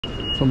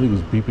Something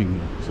is beeping.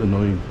 It's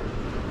annoying.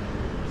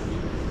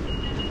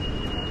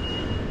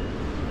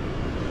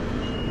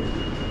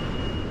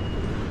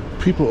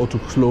 People are too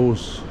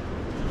close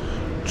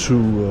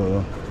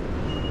to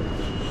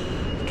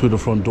the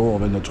front door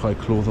when they try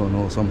clothes on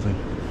or something.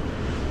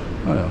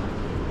 Oh yeah,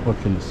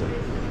 what can you say?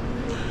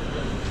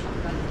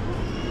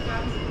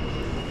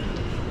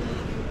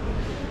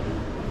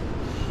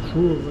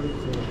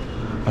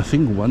 I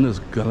think one is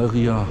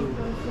Galleria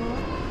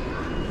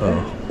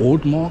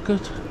Old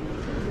Market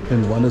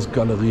and one is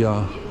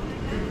Galleria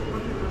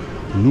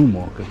New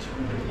Market.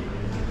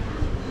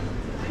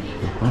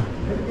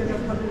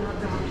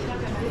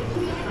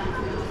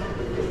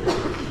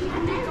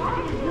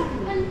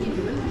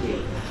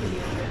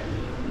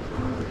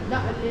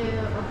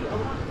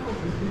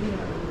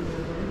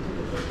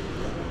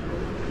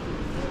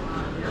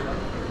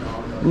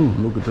 Ooh,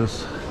 look at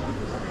this.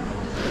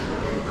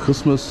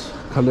 Christmas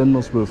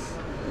calendars with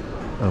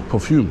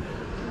perfume.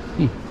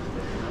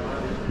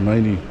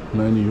 90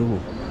 euro.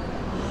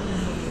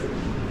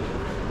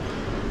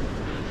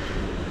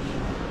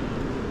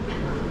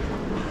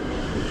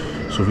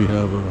 So we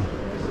have,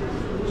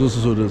 this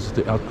is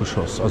the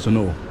Erdgeschoss, also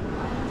no,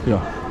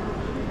 yeah,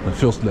 the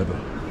first level.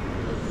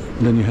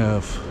 And then you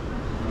have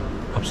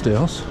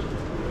upstairs,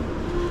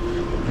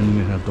 and then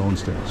you have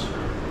downstairs.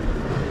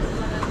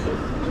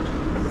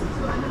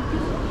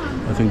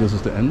 I think this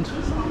is the end.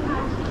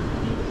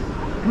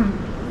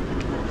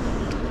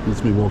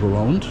 Let me walk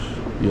around.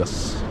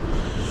 Yes.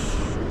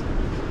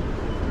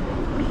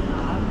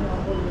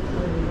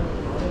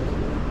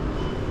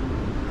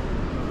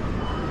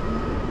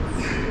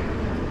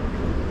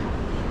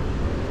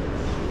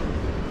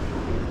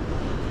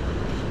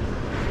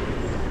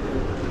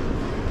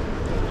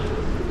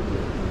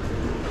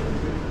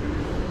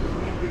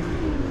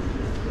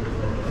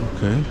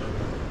 Okay.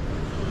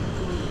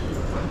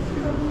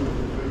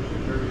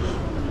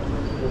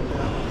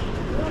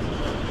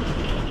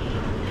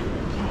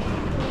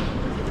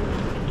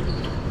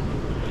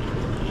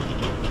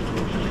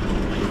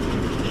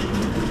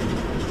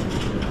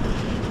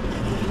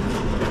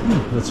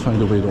 Let's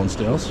find a way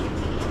downstairs.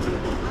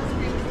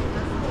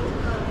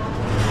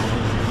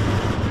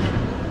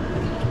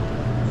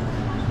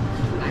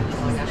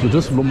 So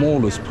this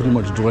mall is pretty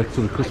much direct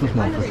to the Christmas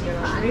market.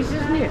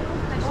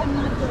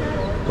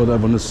 But I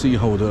want to see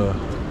how the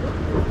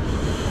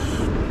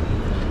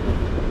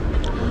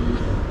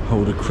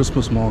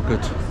Christmas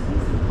market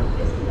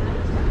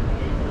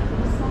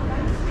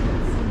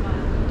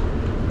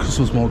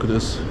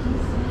is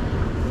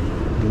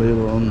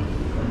later on.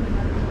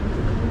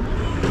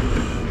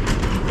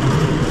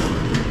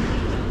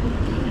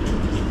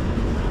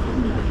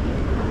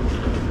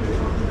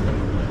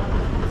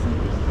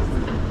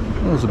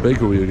 There's a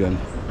bakery again.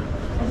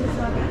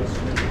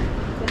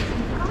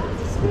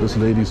 This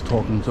lady's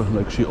talking to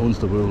like she owns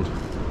the world.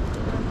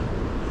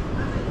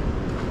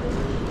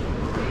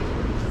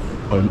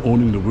 I'm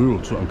owning the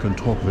world, so I can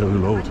talk very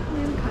loud.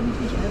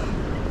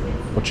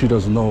 But she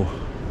doesn't know.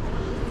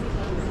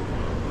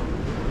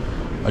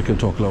 I can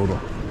talk louder.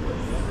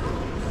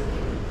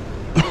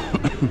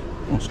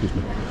 Oh, excuse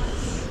me.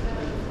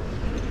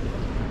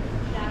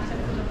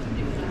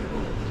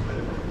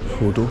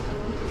 Photo.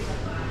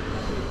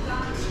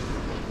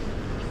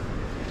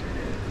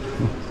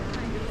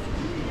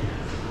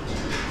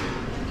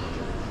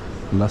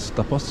 Las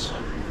Tapas.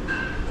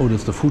 Oh,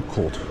 that's the food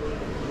court.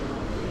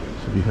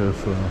 So we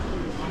have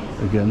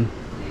again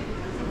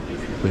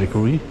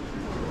bakery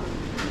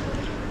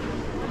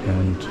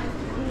and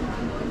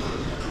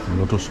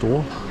lotto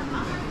store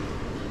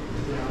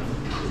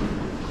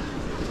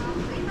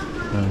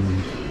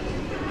and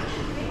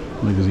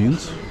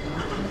magazines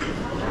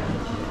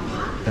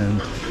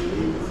and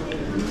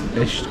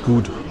echt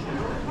gut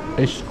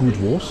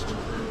Wurst.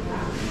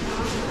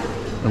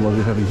 And what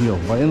we have here,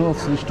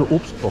 weihnachtliche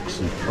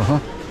Obstboxen.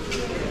 Aha.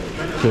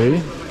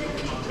 Okay.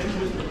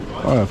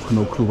 I have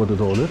no clue what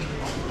it all is.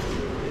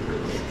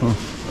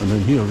 And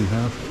then here we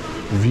have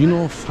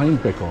Wiener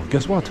Feinbäcker.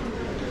 Guess what?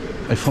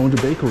 I found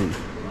a bakery.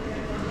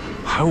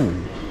 How?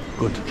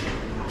 Good.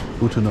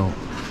 Good to know.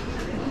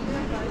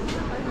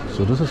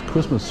 So this is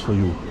Christmas for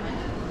you.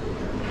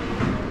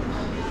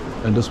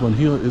 And this one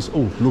here is,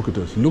 oh, look at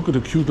this. Look at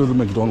the cute little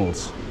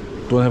McDonald's.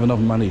 Don't have enough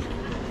money.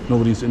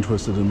 Nobody's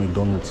interested in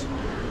McDonald's.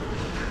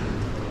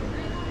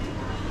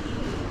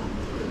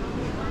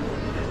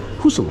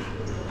 Husel.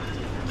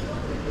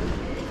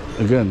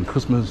 Again,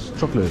 Christmas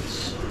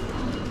chocolates.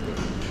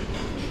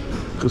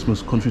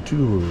 Christmas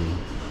confiture.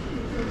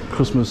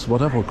 Christmas,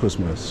 whatever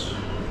Christmas.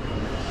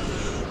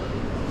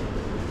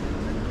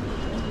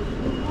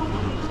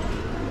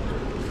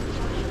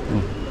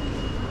 Oh.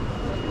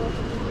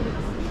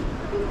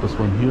 This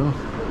one here.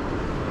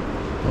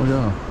 Oh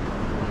yeah.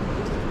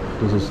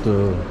 This is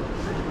the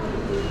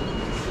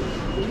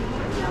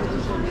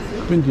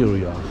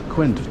Quinteria.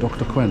 Quent,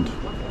 Dr. Quent.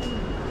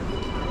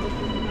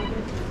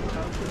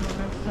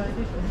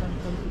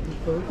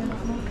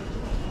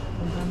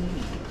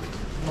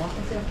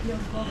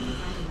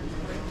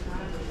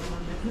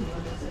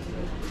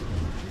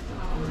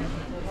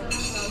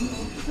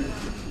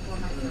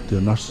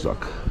 Der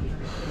Naschsack.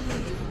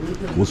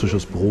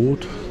 Russisches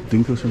Brot,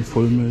 Dinkelchen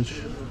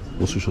Vollmilch,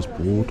 russisches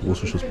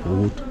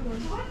Brot,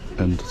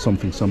 and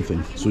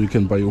something. So you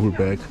can buy a whole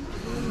bag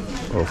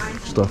of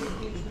stuff.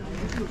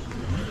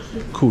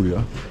 Cool,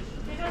 yeah?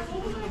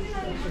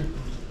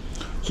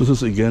 So this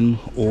is again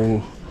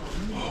all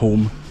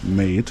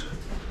homemade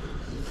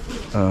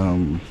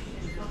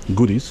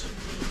goodies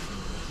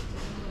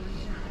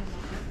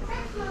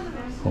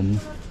from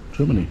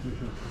Germany.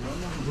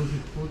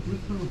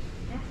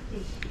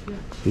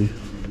 See?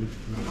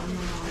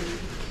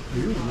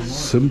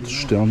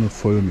 Zimtsterne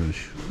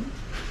Vollmilch.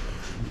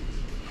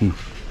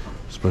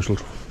 Special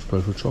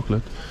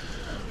chocolate.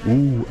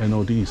 Ooh, I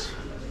know these.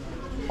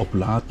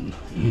 Oblaten.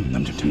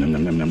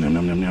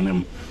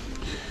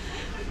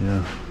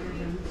 Yeah.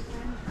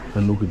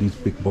 And look at these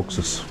big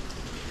boxes.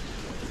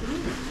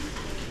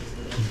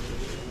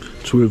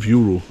 12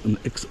 Euro. Ein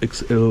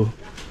XXL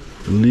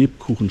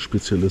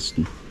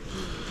Lebkuchenspezialisten.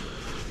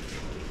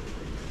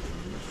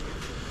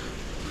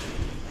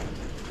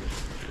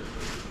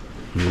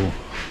 So.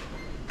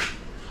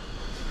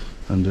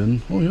 And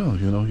then, oh yeah,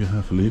 you know, you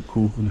have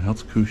Lebkuchen,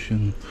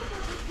 Herzküchen,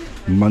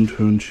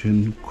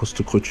 Mandhörnchen,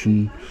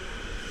 Kostekrötchen.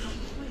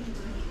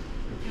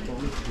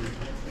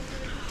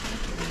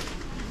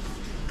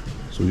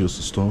 So here's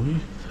the story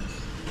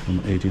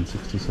from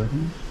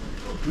 1867.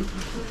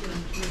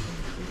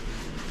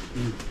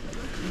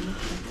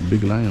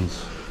 Big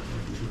lines,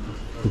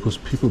 because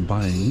people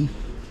buying,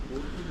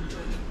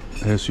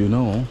 as you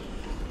know,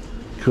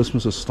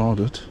 Christmas has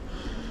started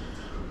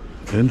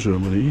in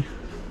Germany,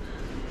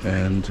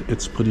 and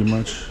it's pretty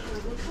much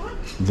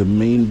the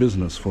main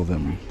business for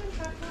them.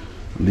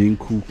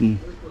 Lebkuchen,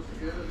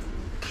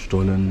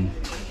 Stollen.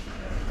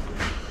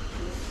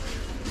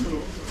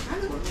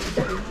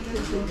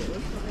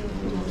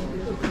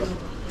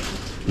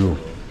 No,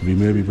 we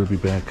maybe will be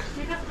back.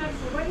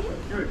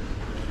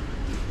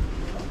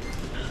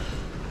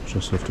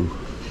 Just have to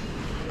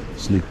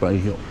sneak by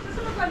here.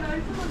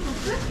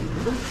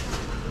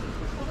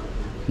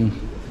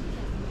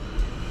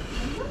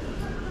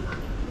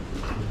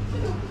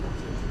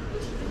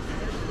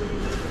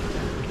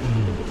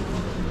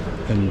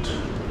 And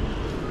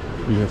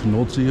we have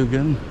Nordsee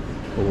again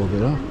over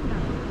there,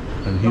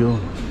 and here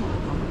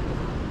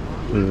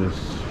is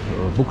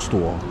a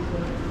bookstore,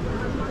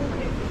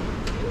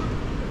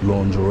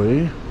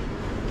 lingerie,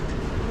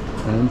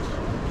 and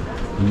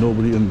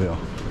nobody in there.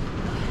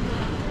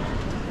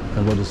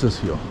 And what is this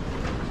here?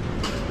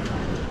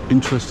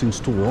 Interesting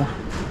store.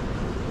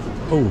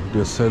 Oh,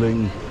 they're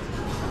selling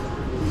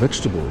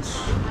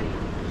vegetables.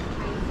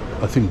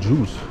 I think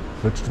juice,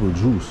 vegetable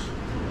juice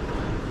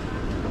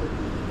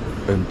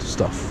and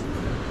stuff.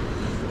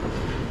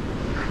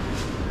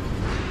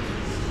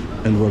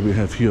 And what we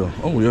have here?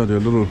 Oh yeah, they're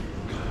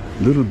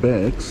little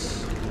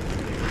bags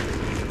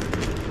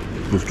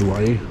with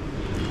dry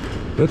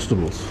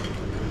vegetables.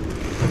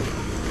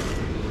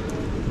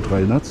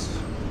 Dry nuts.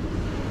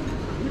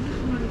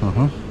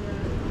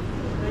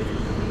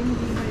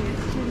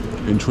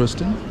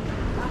 Interesting.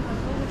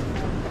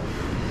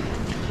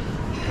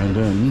 And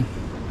then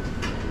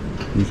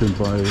you can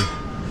buy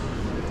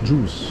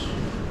juice.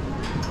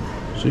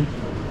 See?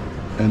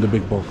 And a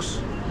big box.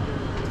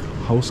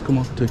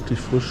 Hausgemacht, täglich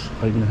frisch,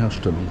 eigene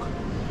Herstellung.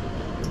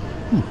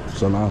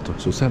 Salate,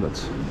 so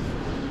salads.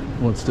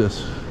 What's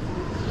this?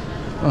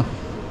 Ah,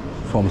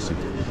 pharmacy.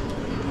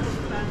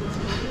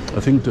 I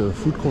think the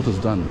food court is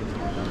done.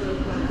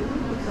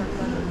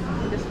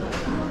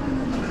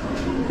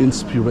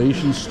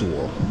 Inspiration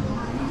store.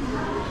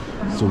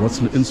 So what's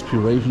an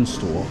inspiration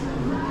store?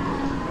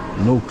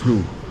 No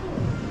clue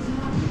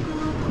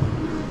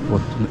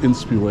what an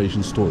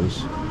inspiration store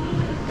is.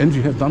 And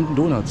we have Dunkin'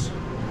 Donuts.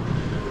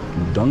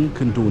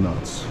 Dunkin'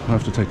 Donuts. I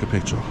have to take a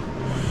picture.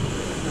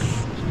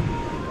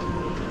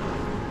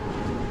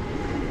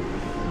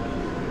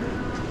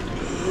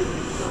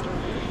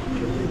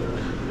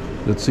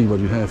 Let's see what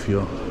we have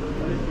here.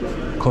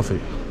 Coffee.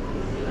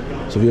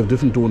 So we have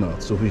different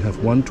donuts. So we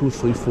have 1, 2,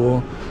 3,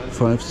 4,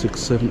 5, 6,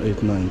 7,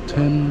 8, 9,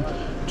 10,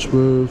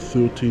 12,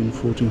 13,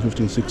 14,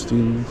 15,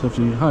 16,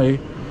 17. Hi.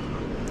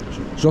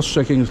 Just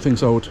checking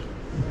things out.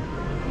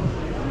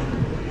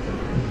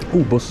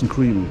 Oh, Boston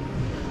cream.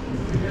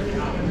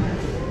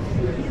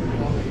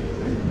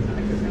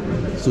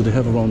 So they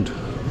have around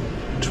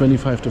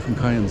 25 different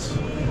kinds.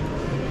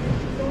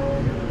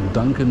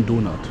 Dunkin'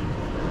 Donut.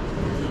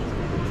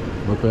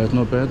 Not bad,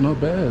 not bad, not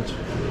bad.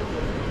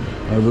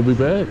 I will be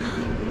back.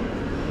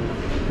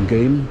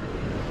 Game,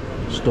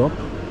 stop.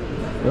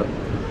 Yeah.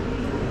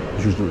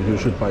 You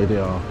should buy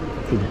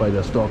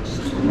their stocks.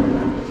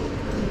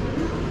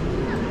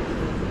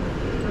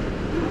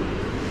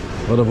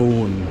 What a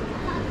wound.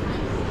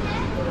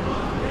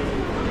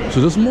 So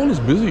this mall is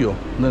busier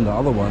than the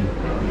other one.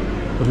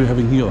 What we're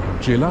having here,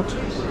 Gelat.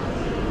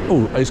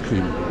 Oh, ice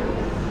cream.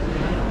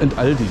 And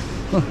Aldi.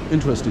 Huh,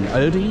 interesting.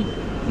 Aldi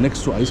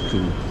next to ice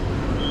cream.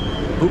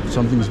 Oh,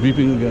 something's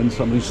beeping again.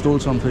 Somebody stole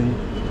something.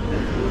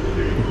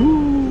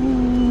 Woohoo.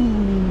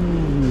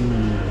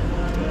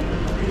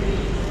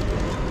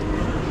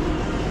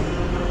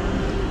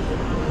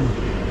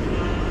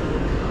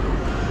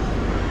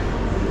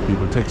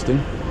 texting.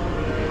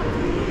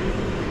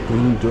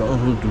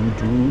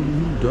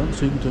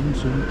 Dancing,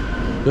 dancing.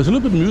 There's a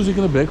little bit of music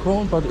in the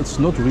background, but it's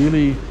not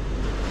really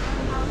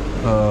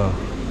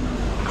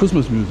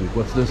Christmas music.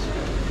 What's this?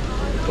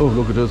 Oh,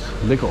 look at this.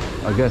 Lecker,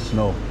 I guess.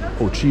 No.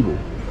 Oh, Chibo.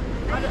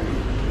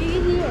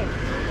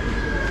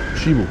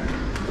 Chibo.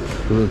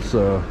 So it's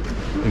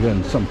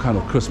again some kind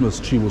of Christmas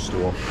Chibo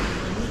store.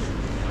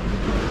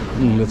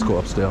 Let's go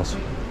upstairs.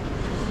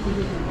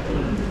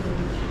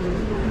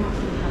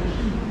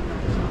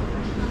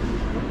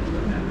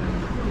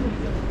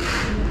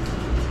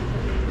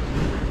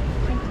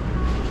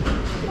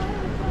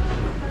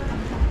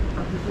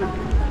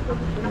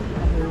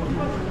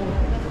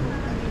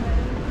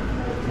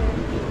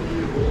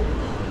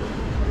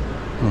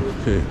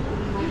 Okay,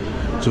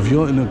 so if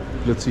you're in a,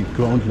 let's see,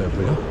 ground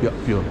level, yeah,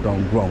 you're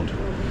down ground.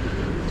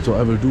 So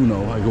I will do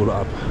now, I go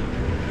up,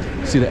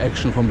 see the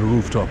action from the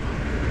rooftop.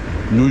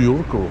 New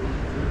York, or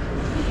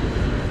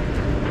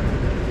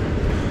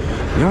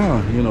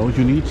yeah, you know,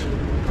 you need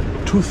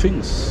two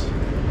things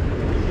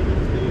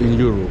in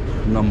Europe.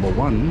 Number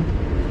one,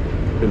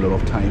 a lot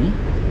of time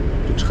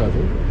to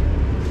travel,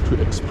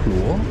 to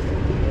explore,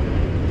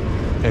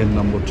 and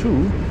number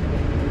two,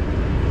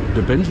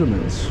 the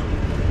Benjamins.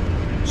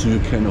 So you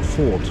can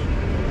afford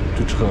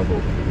to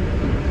travel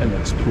and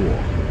explore.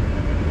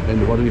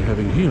 And what are we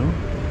having here?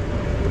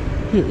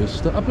 Here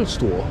is the Apple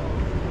Store.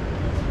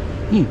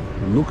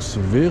 Looks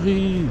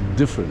very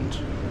different.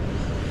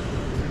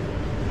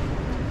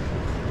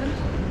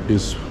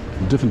 Is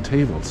different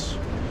tables.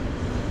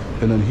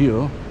 And then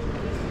here,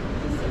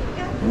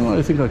 well,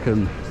 I think I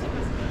can,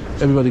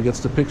 everybody gets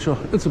the picture.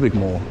 It's a big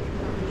mall.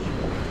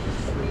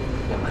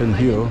 And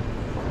here,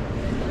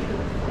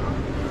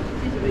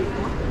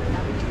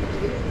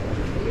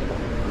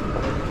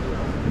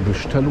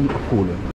 Bestellung abholen.